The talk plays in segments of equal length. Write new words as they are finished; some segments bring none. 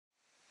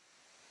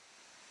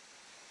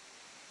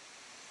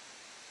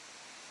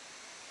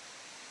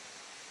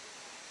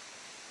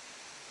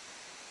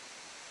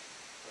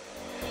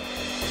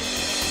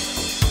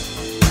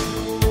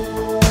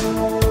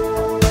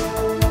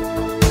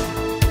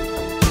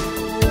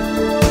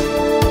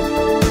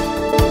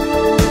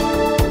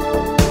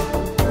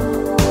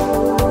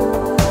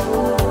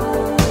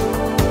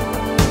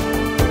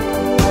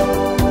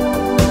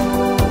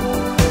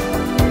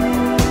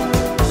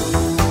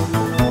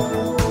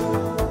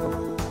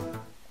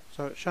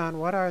So, Sean,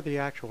 what are the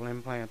actual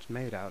implants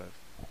made out of?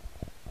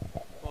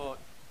 Well,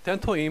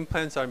 dental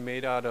implants are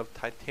made out of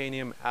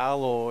titanium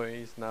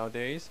alloys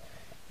nowadays,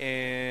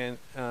 and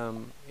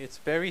it's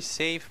very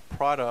safe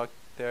product.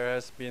 There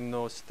has been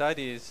no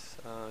studies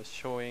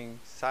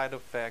showing side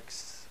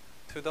effects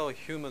to the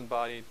human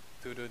body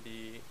due to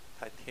the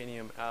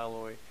titanium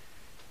alloy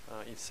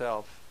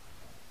itself.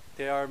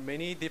 There are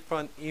many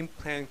different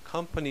implant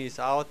companies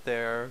out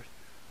there,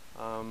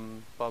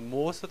 but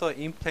most of the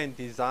implant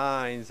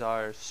designs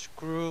are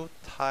screw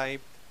type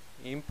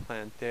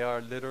implant. They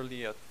are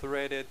literally a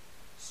threaded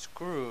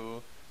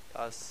screw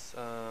that's,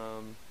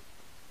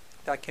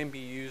 that can be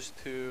used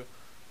to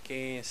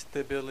gain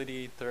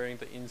stability during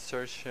the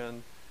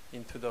insertion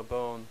into the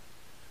bone.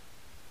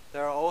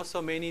 There are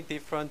also many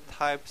different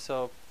types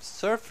of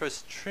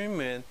surface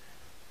treatment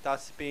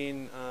that's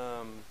been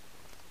um,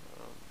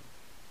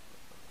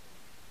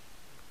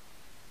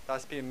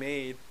 that's been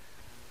made,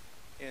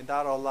 and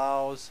that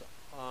allows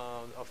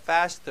a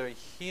faster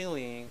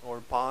healing or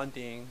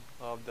bonding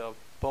of the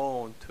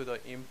bone to the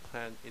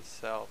implant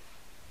itself.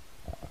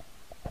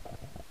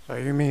 So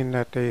you mean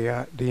that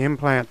the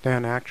implant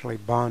then actually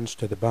bonds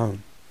to the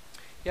bone?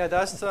 Yeah,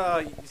 that's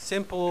a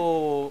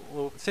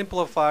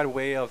simplified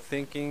way of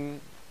thinking.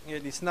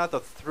 It's not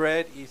the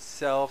thread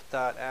itself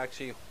that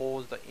actually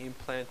holds the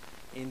implant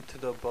into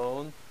the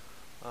bone,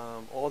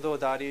 although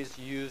that is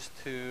used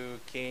to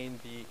gain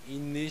the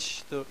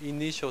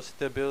initial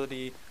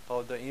stability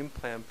of the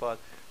implant. But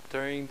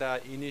during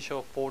that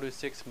initial 4 to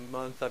 6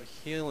 months of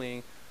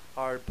healing,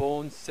 our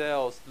bone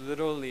cells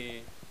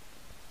literally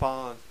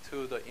bond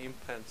to the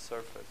implant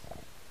surface.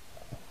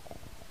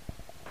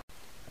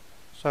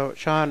 So,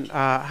 Sean,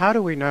 how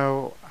do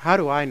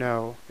I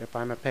know if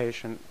I'm a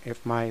patient,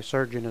 if my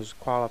surgeon is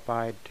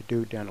qualified to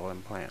do dental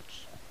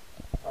implants?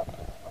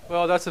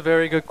 Well, that's a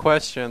very good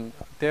question.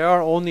 There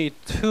are only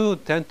two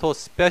dental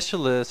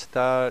specialists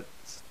that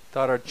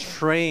are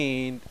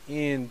trained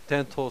in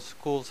dental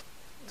schools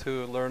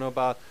to learn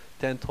about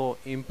dental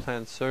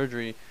implant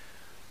surgery.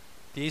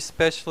 These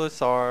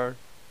specialists are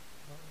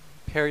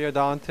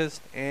periodontists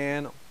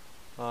and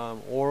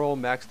oral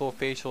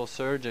maxillofacial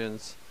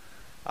surgeons.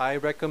 I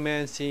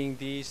recommend seeing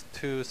these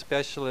two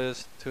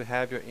specialists to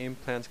have your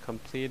implants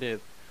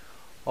completed.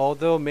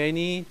 Although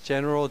many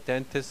general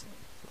dentists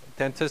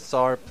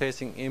are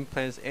placing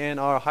implants and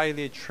are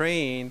highly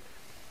trained,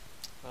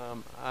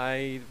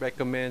 I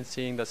recommend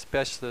seeing the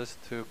specialist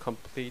to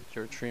complete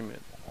your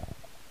treatment.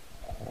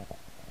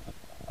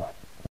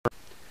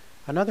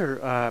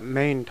 Another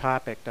main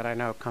topic that I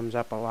know comes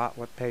up a lot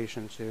with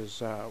patients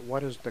is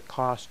what is the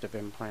cost of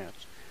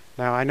implants?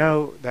 Now, I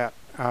know that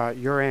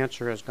your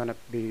answer is going to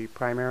be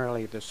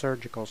primarily the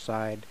surgical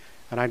side,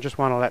 and I just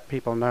want to let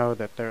people know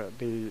that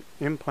the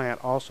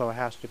implant also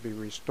has to be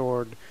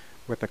restored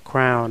with a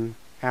crown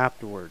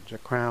afterwards, a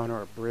crown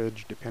or a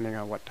bridge, depending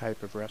on what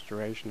type of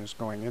restoration is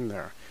going in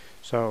there.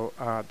 So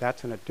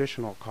that's an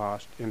additional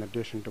cost in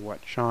addition to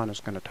what Sean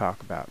is going to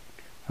talk about.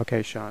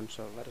 Okay, Sean,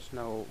 so let us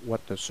know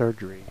what the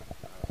surgery.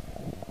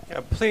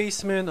 Yeah,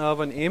 placement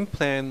of an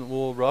implant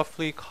will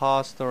roughly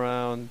cost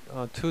around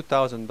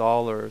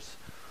 $2,000.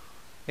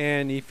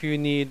 And if you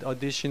need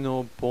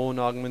additional bone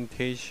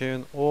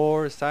augmentation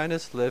or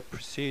sinus lift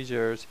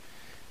procedures,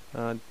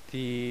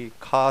 the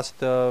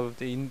cost of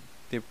the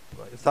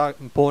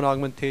bone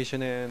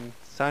augmentation and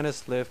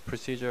sinus lift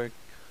procedure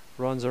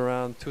runs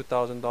around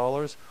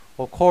 $2,000.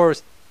 Of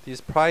course,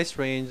 these price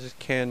ranges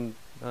can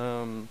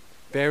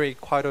vary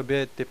quite a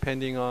bit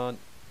depending on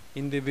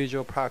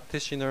individual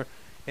practitioner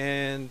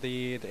and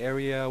the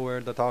area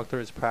where the doctor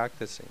is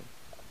practicing.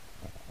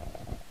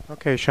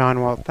 Okay,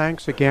 Sean, well,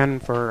 thanks again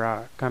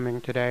for coming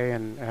today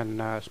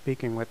and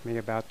speaking with me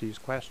about these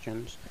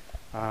questions.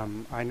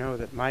 I know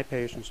that my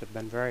patients have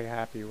been very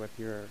happy with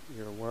your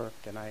work,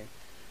 and I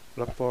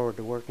look forward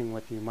to working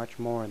with you much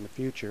more in the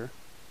future.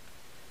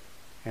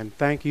 And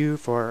thank you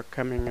for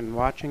coming and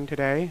watching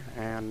today,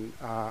 and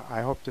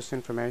I hope this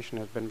information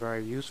has been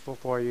very useful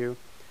for you,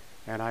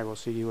 and I will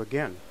see you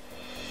again.